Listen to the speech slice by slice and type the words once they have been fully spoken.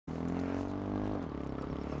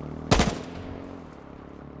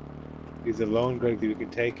He's alone, Greg. We can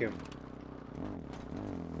take him.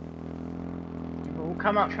 We'll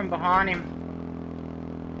come up from behind him.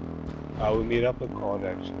 We'll meet up with Claude,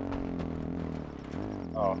 actually.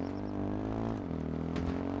 Oh.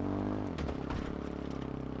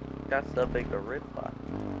 That's the bigger ripper.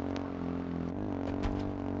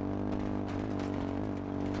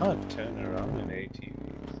 Can't turn around in ATVs.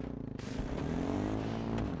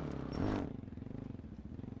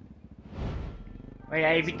 Wait,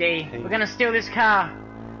 ABD. We're gonna steal this car.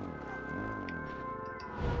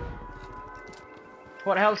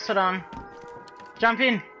 What health's it on? Jump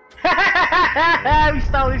in. We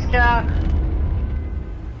stole this car.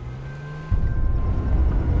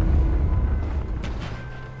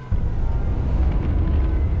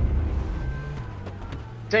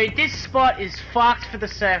 Dude, this spot is fucked for the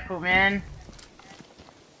circle, man.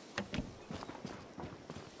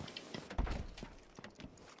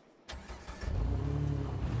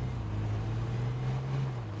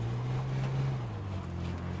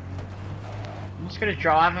 I'm just gonna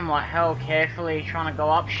drive him like hell carefully, trying to go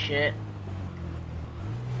up shit.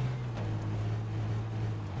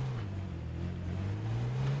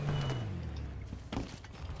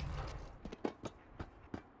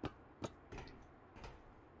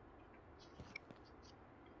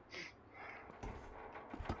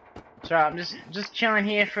 So I'm just chilling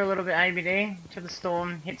here for a little bit, ABD, till the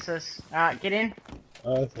storm hits us. Alright, get in.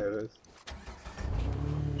 Oh, there it is.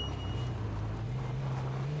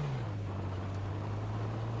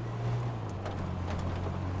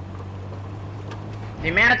 The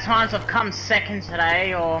amount of times I've come second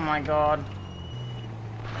today, oh my god.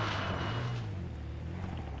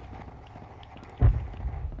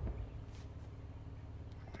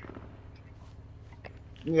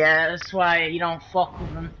 Yeah, that's why you don't fuck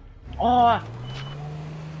with them. Oh,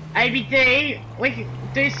 ABD, we can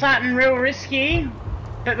do something real risky,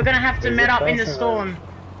 but we're gonna have to met up in the storm.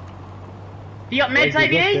 You got meds,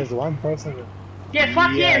 ABD? There's one person. Yeah,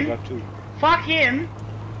 fuck him. I got two. Fuck him.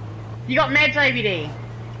 You got meds, ABD?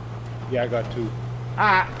 Yeah, I got two.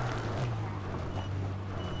 Alright.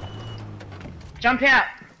 Jump out.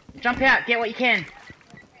 Jump out. Get what you can.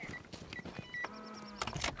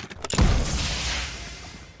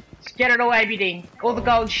 Just get it all, ABD. All the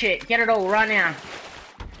gold shit. Get it all right now.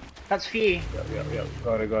 That's for you. Yep.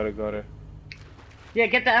 Got it. Yeah,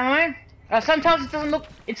 get the ammo. Sometimes it doesn't look...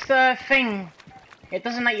 It's the thing. It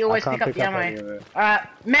doesn't let you always pick up the ammo. Alright.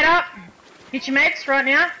 Med up. Hit your meds right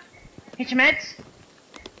now. Hit your meds.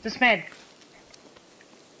 Just med.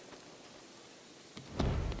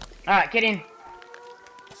 Alright, get in.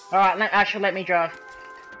 Alright, actually let me drive.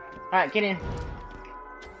 Alright, get in.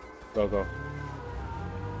 Go.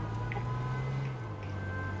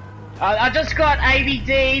 I just got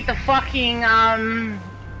ABD, the fucking,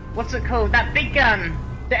 what's it called? That big gun.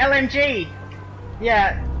 The LMG.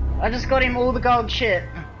 Yeah, I just got him all the gold shit.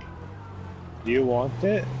 Do you want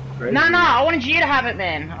it? Crazy. No, I wanted you to have it,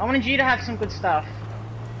 man. I wanted you to have some good stuff.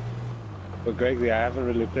 But Gregory, I haven't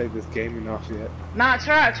really played this game enough yet. Nah, it's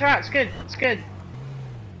alright, it's good, it's good.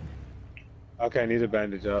 Okay, I need a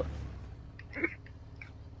bandage up.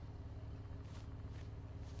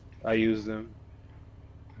 I use them.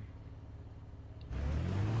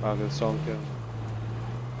 Oh, there's song kill.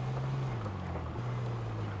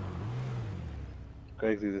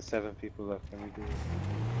 Gregory, there's 7 people left, can we do it?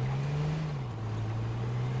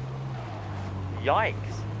 Yikes.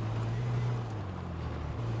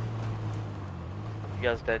 You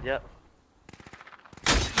guys dead yet?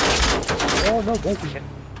 Oh no, Gregory.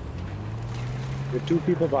 There are 2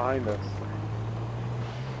 people behind us.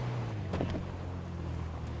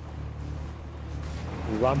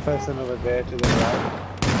 There's one person over there to the right.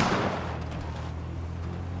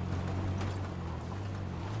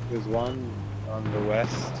 There's one on the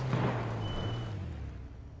west.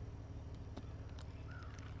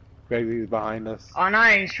 Gregory's behind us. I know,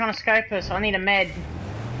 he's trying to scope us. I need a med.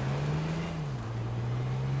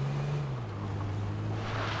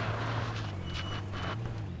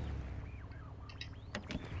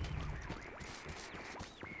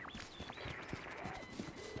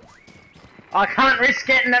 I can't risk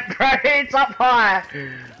getting it, bro. It's up high.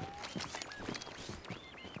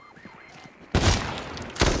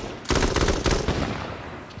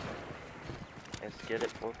 Let's get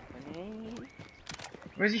it, 420.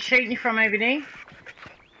 Where's he shooting you from, ABD?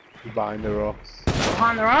 Behind the rocks.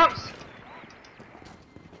 Behind the rocks?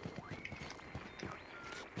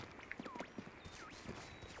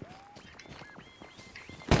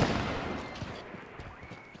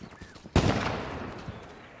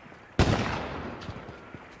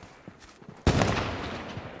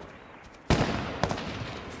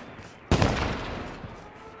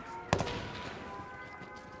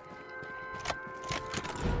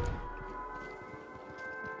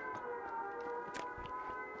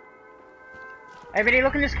 Everybody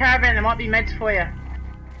look in this caravan, there might be meds for you.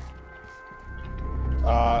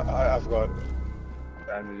 I've got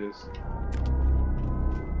bandages.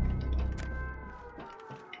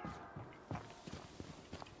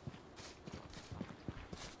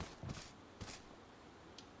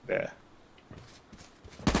 There.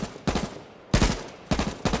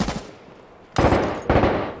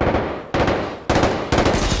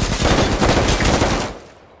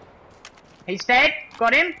 He's dead.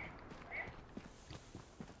 Got him.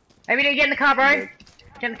 Everybody get in the car, bro.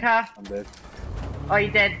 Get in the car. I'm dead. Oh,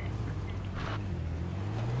 you're dead.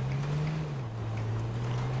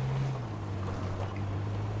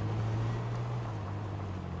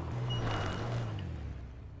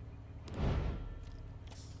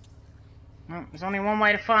 Well, there's only one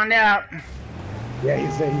way to find out. Yeah,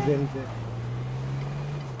 he's dead, he's dead, he's dead.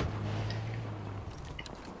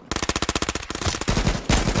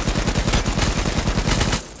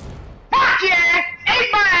 Fuck yeah! Eat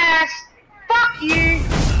my ass! Fuck you!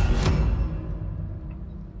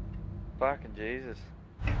 Fucking Jesus.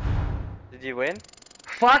 Did you win?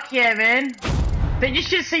 Fuck yeah, man. But you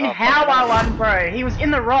should have seen Oh, how fuck I yeah. won, bro. He was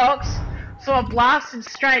in the rocks, so I blasted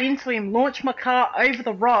straight into him, launched my car over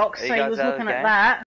the rocks, Are you so he guys was out of the looking at game? that.